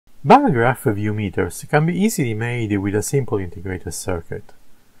Bar graph view meters can be easily made with a simple integrated circuit.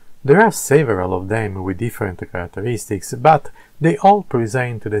 There are several of them with different characteristics, but they all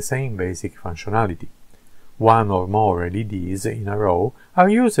present the same basic functionality. One or more LEDs in a row are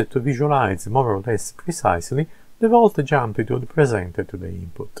used to visualize more or less precisely the voltage amplitude presented to the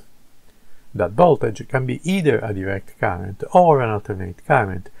input. That voltage can be either a direct current or an alternate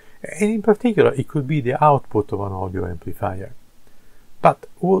current, and in particular it could be the output of an audio amplifier. But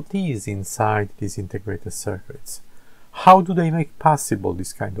what is inside these integrated circuits? How do they make possible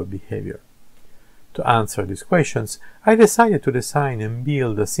this kind of behavior? To answer these questions, I decided to design and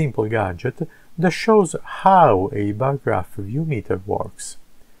build a simple gadget that shows how a bar graph view meter works.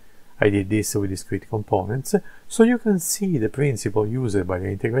 I did this with discrete components, so you can see the principle used by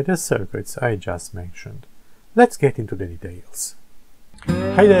the integrated circuits I just mentioned. Let's get into the details.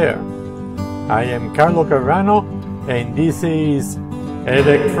 Hi there! I am Carlo Carrano, and this is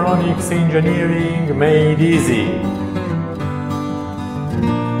Electronics Engineering Made Easy.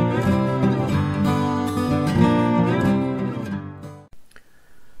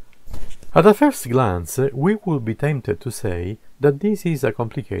 At a first glance, we would be tempted to say that this is a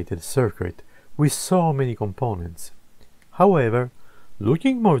complicated circuit with so many components. However,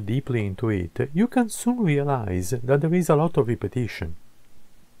 looking more deeply into it, you can soon realize that there is a lot of repetition.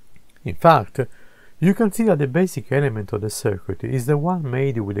 In fact, you can see that the basic element of the circuit is the one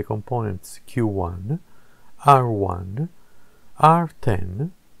made with the components Q1, R1, R10,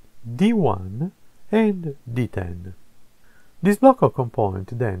 D1, and D10. This block of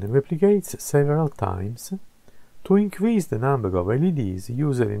components then replicates several times to increase the number of LEDs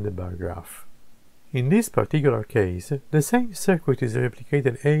used in the bar graph. In this particular case, the same circuit is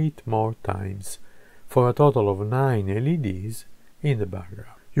replicated 8 more times, for a total of 9 LEDs in the bar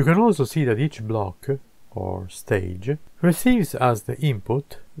graph. You can also see that each block, or stage, receives as the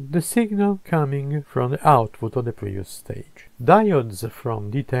input the signal coming from the output of the previous stage. Diodes from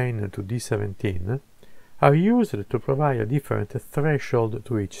D10 to D17 are used to provide a different threshold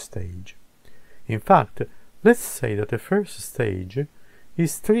to each stage. In fact, let's say that the first stage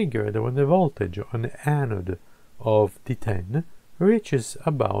is triggered when the voltage on the anode of D10 reaches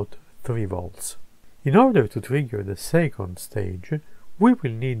about 3 volts. In order to trigger the second stage, we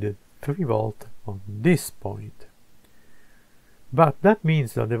will need 3 volts on this point. But that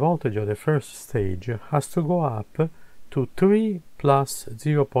means that the voltage of the first stage has to go up to 3 plus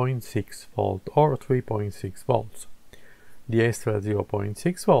 0.6 volt or 3.6 volts. The extra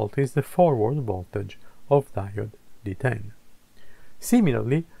 0.6 volt is the forward voltage of diode D10.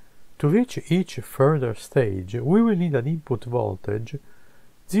 Similarly, to reach each further stage, we will need an input voltage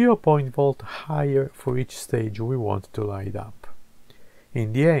 0.0 volt higher for each stage we want to light up.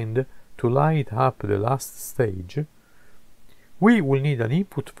 In the end, to light up the last stage, we will need an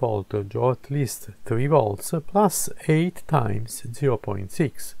input voltage of at least 3 volts plus 8 times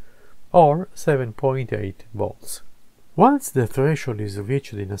 0.6 or 7.8 volts. Once the threshold is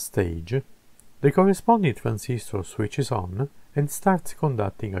reached in a stage, the corresponding transistor switches on and starts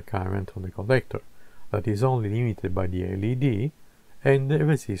conducting a current on the collector that is only limited by the LED and the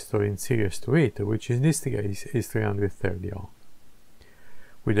resistor in series to it, which in this case is 330 ohm.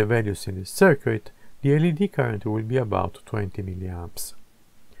 With the values in this circuit, the LED current will be about 20 mA.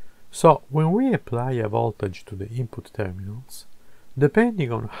 So, when we apply a voltage to the input terminals,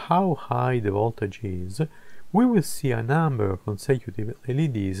 depending on how high the voltage is, we will see a number of consecutive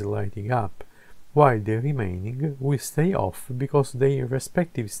LEDs lighting up, while the remaining will stay off because their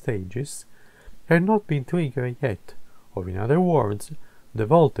respective stages have not been triggered yet, or in other words, the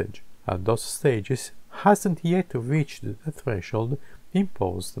voltage at those stages hasn't yet reached the threshold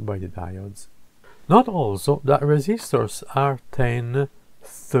imposed by the diodes. Note also that resistors R10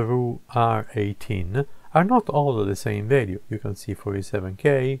 through R18 are not all the same value. You can see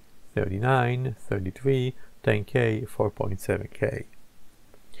 47K, 39, 33, 10K, 4.7K.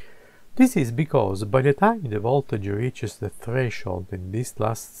 This is because by the time the voltage reaches the threshold in this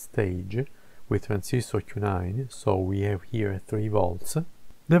last stage with transistor Q9, so we have here 3 volts,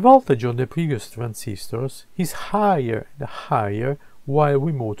 the voltage on the previous transistors is higher and higher while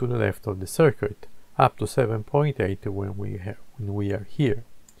we move to the left of the circuit, up to 7.8 when we are here.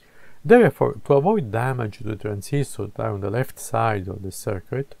 Therefore, to avoid damage to the transistor on the left side of the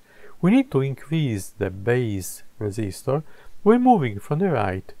circuit, we need to increase the base resistor when moving from the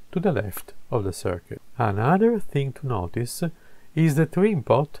right to the left of the circuit. Another thing to notice is the trim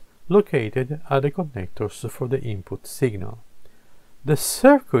pot located at the connectors for the input signal. The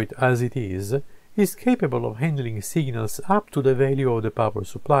circuit as it is capable of handling signals up to the value of the power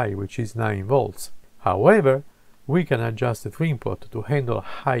supply, which is 9 volts. However, we can adjust the trim pot to handle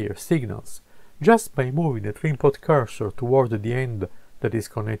higher signals just by moving the trim pot cursor toward the end that is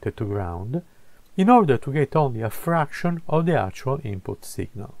connected to ground, in order to get only a fraction of the actual input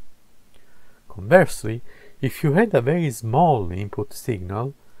signal. Conversely, if you had a very small input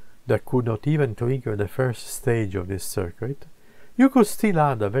signal that could not even trigger the first stage of this circuit, you could still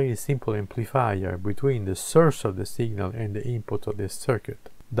add a very simple amplifier between the source of the signal and the input of this circuit.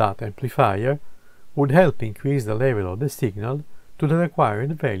 That amplifier would help increase the level of the signal to the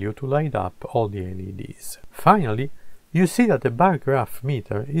required value to light up all the LEDs. Finally, you see that the bar graph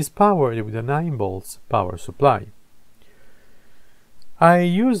meter is powered with a 9 volts power supply. I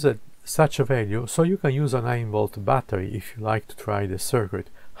use such a value so you can use a 9 volt battery if you like to try the circuit.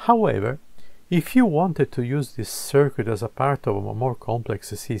 However, if you wanted to use this circuit as a part of a more complex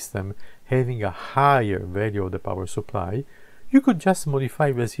system having a higher value of the power supply, you could just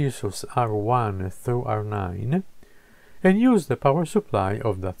modify resistors R1 through R9 and use the power supply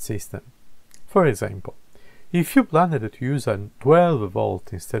of that system. For example, if you planned to use a 12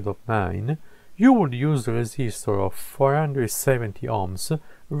 volt instead of 9, you would use the resistor of 470 ohms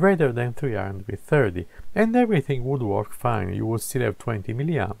rather than 330, and everything would work fine. You would still have 20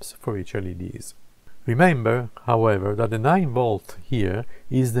 milliamps for each LEDs. Remember, however, that the 9 volt here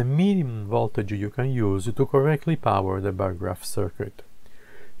is the minimum voltage you can use to correctly power the bar graph circuit.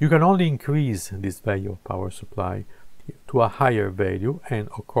 You can only increase this value of power supply to a higher value and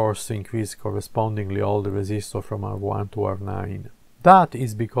of course increase correspondingly all the resistors from R1 to R9. That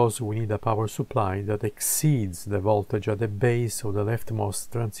is because we need a power supply that exceeds the voltage at the base of the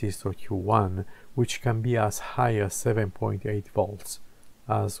leftmost transistor Q1, which can be as high as 7.8 volts,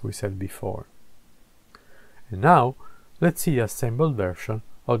 as we said before. And now, let's see the assembled version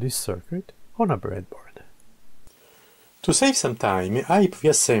of this circuit on a breadboard. To save some time, I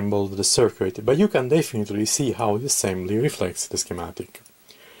pre-assembled the circuit, but you can definitely see how the assembly reflects the schematic.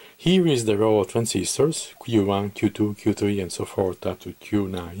 Here is the row of transistors, Q1, Q2, Q3 and so forth up to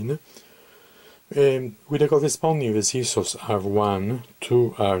Q9, with the corresponding resistors R1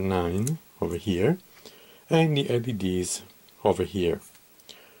 to R9 over here, and the LEDs over here.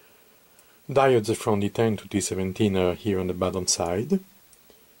 Diodes from D10 to D17 are here on the bottom side.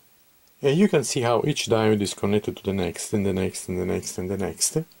 And you can see how each diode is connected to the next, and the next, and the next, and the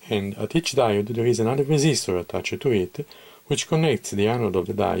next. And at each diode there is another resistor attached to it, which connects the anode of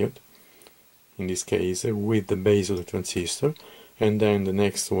the diode, in this case, with the base of the transistor, and then the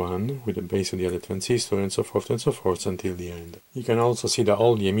next one with the base of the other transistor, and so forth until the end. You can also see that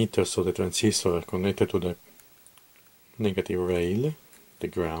all the emitters of the transistor are connected to the negative rail, the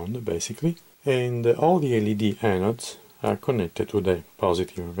ground basically, and all the LED anodes are connected to the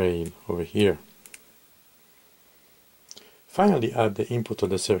positive rail over here. Finally, at the input of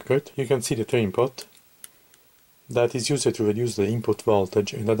the circuit, you can see the trim pot that is used to reduce the input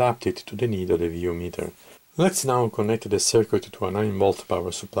voltage and adapt it to the need of the VU meter. Let's now connect the circuit to a 9 volt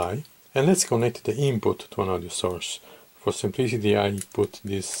power supply, and let's connect the input to an audio source. For simplicity, I put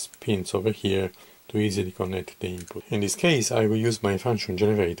these pins over here to easily connect the input. In this case, I will use my function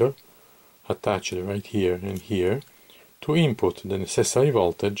generator, attached right here and here, to input the necessary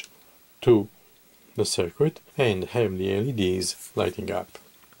voltage to the circuit and have the LEDs lighting up.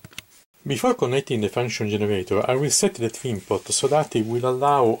 Before connecting the function generator, I will set the trim pot so that it will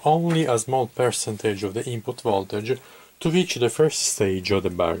allow only a small percentage of the input voltage to reach the first stage of the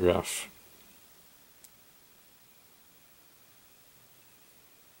bar graph.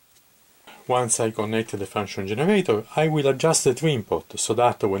 Once I connect the function generator, I will adjust the trim pot so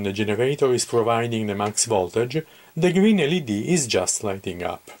that when the generator is providing the max voltage, the green LED is just lighting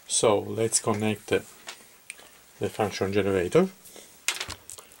up. So let's connect the function generator,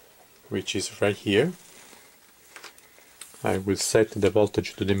 which is right here. I will set the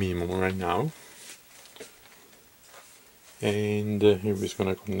voltage to the minimum right now, and we're just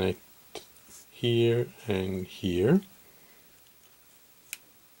going to connect here and here,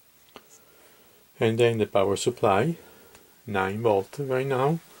 and then the power supply, 9 volt right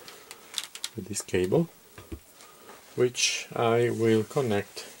now, with this cable, which I will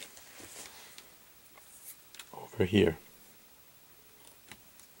connect over here.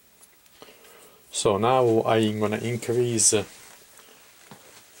 So now I'm going to increase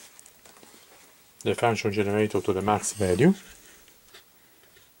the function generator to the max value.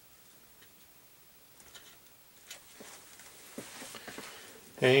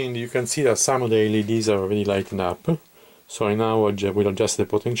 And you can see that some of the LEDs are already lighting up. So I now will adjust the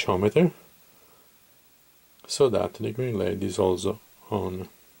potentiometer so that the green LED is also on.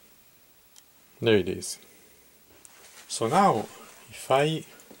 There it is. So now if I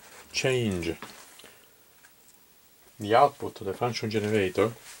change the output to the function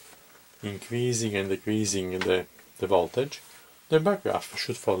generator, increasing and decreasing the voltage, the bar graph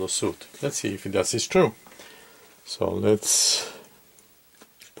should follow suit. Let's see if that is true. So let's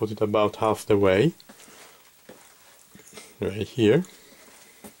put it about half the way, right here,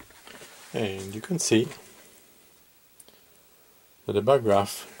 and you can see that the bar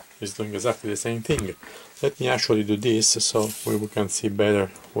graph is doing exactly the same thing. Let me actually do this so we can see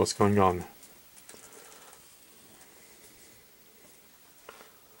better what's going on.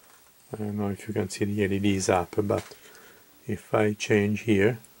 I don't know if you can see the LEDs up, but if I change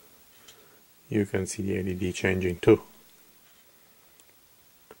here, you can see the LED changing too,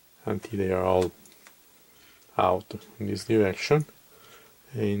 until they are all out in this direction,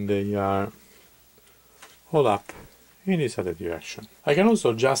 and they are all up in this other direction. I can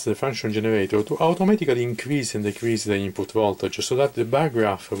also adjust the function generator to automatically increase and decrease the input voltage so that the bar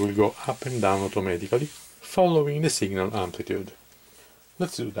graph will go up and down automatically, following the signal amplitude.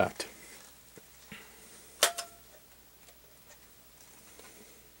 Let's do that.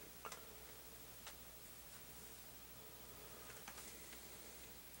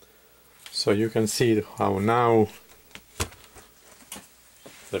 So you can see how now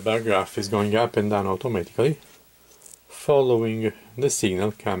the bar graph is going up and down automatically, following the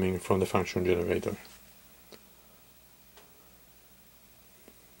signal coming from the function generator.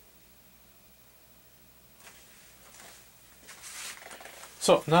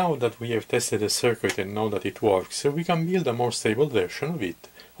 So now that we have tested the circuit and know that it works, we can build a more stable version of it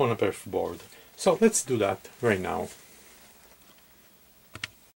on a perf board. So let's do that right now.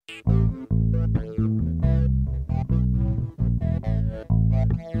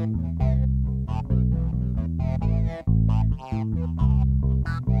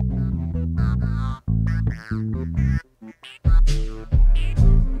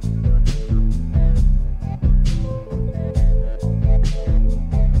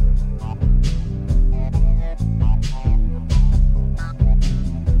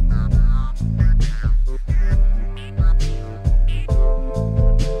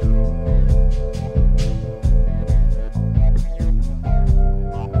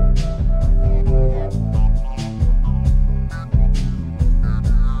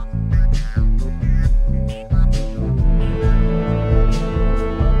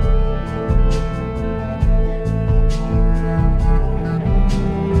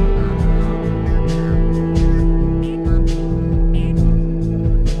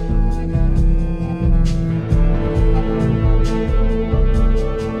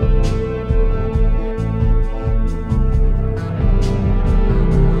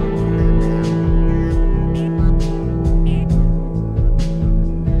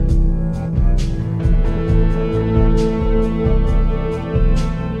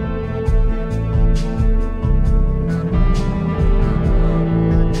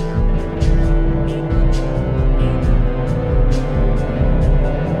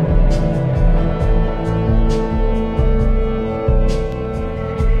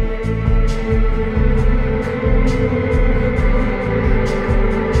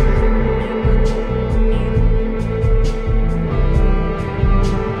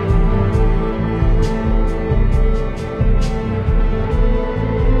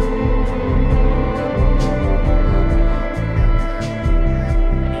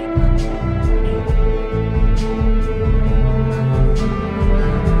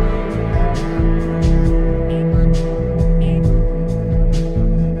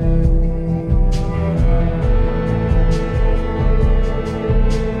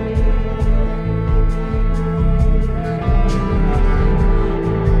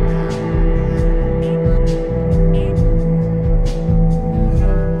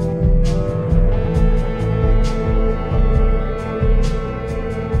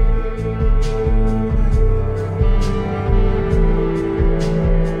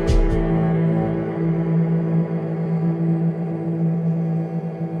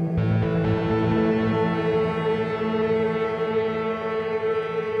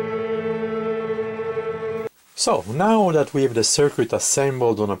 So, now that we have the circuit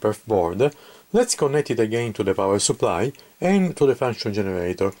assembled on a perf board, let's connect it again to the power supply and to the function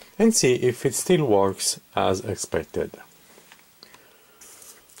generator and see if it still works as expected.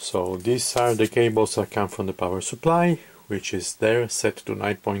 So these are the cables that come from the power supply, which is there set to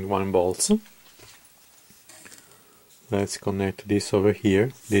 9.1 volts. Let's connect this over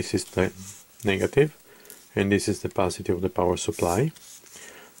here. This is the negative and this is the positive of the power supply.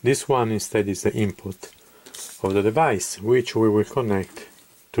 This one instead is the input of the device, which we will connect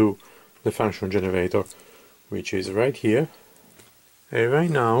to the function generator, which is right here. And right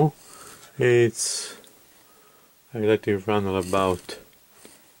now it's I let it run at about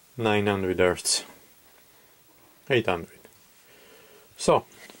 900 Hz, 800. So,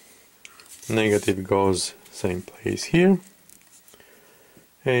 negative goes same place here,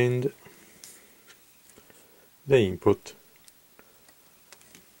 and the input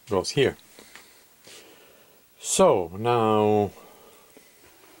goes here. So now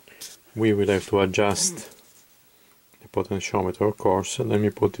we will have to adjust the potentiometer, of course. Let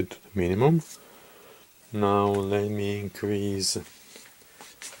me put it to the minimum. Now let me increase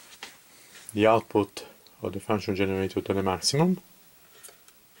the output of the function generator to the maximum.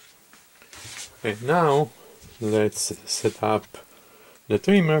 And now let's set up the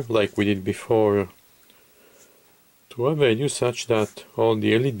trimmer like we did before to a value such that all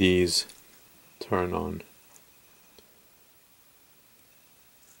the LEDs turn on.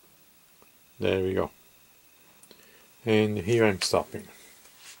 There we go. And here I'm stopping.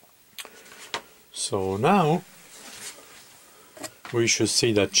 So now we should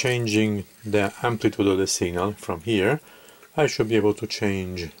see that changing the amplitude of the signal from here, I should be able to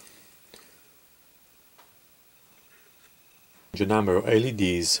change the number of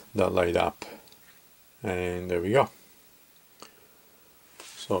LEDs that light up. And there we go.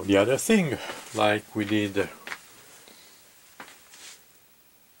 So the other thing, like we did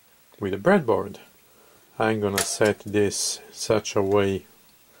with the breadboard, I'm gonna set this such a way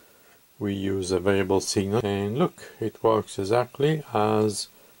we use a variable signal, and look, it works exactly as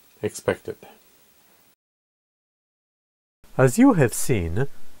expected. As you have seen,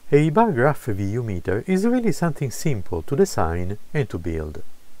 a bar graph VU meter is really something simple to design and to build.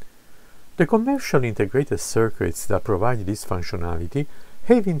 The commercial integrated circuits that provide this functionality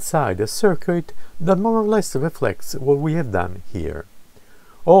have inside a circuit that more or less reflects what we have done here.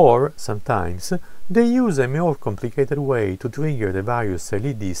 Or, sometimes, they use a more complicated way to trigger the various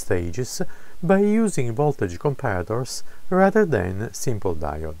LED stages by using voltage comparators rather than simple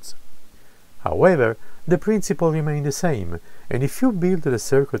diodes. However, the principle remains the same, and if you build the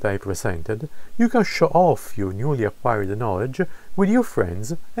circuit I presented, you can show off your newly acquired knowledge with your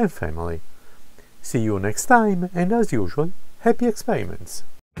friends and family. See you next time, and as usual, happy experiments!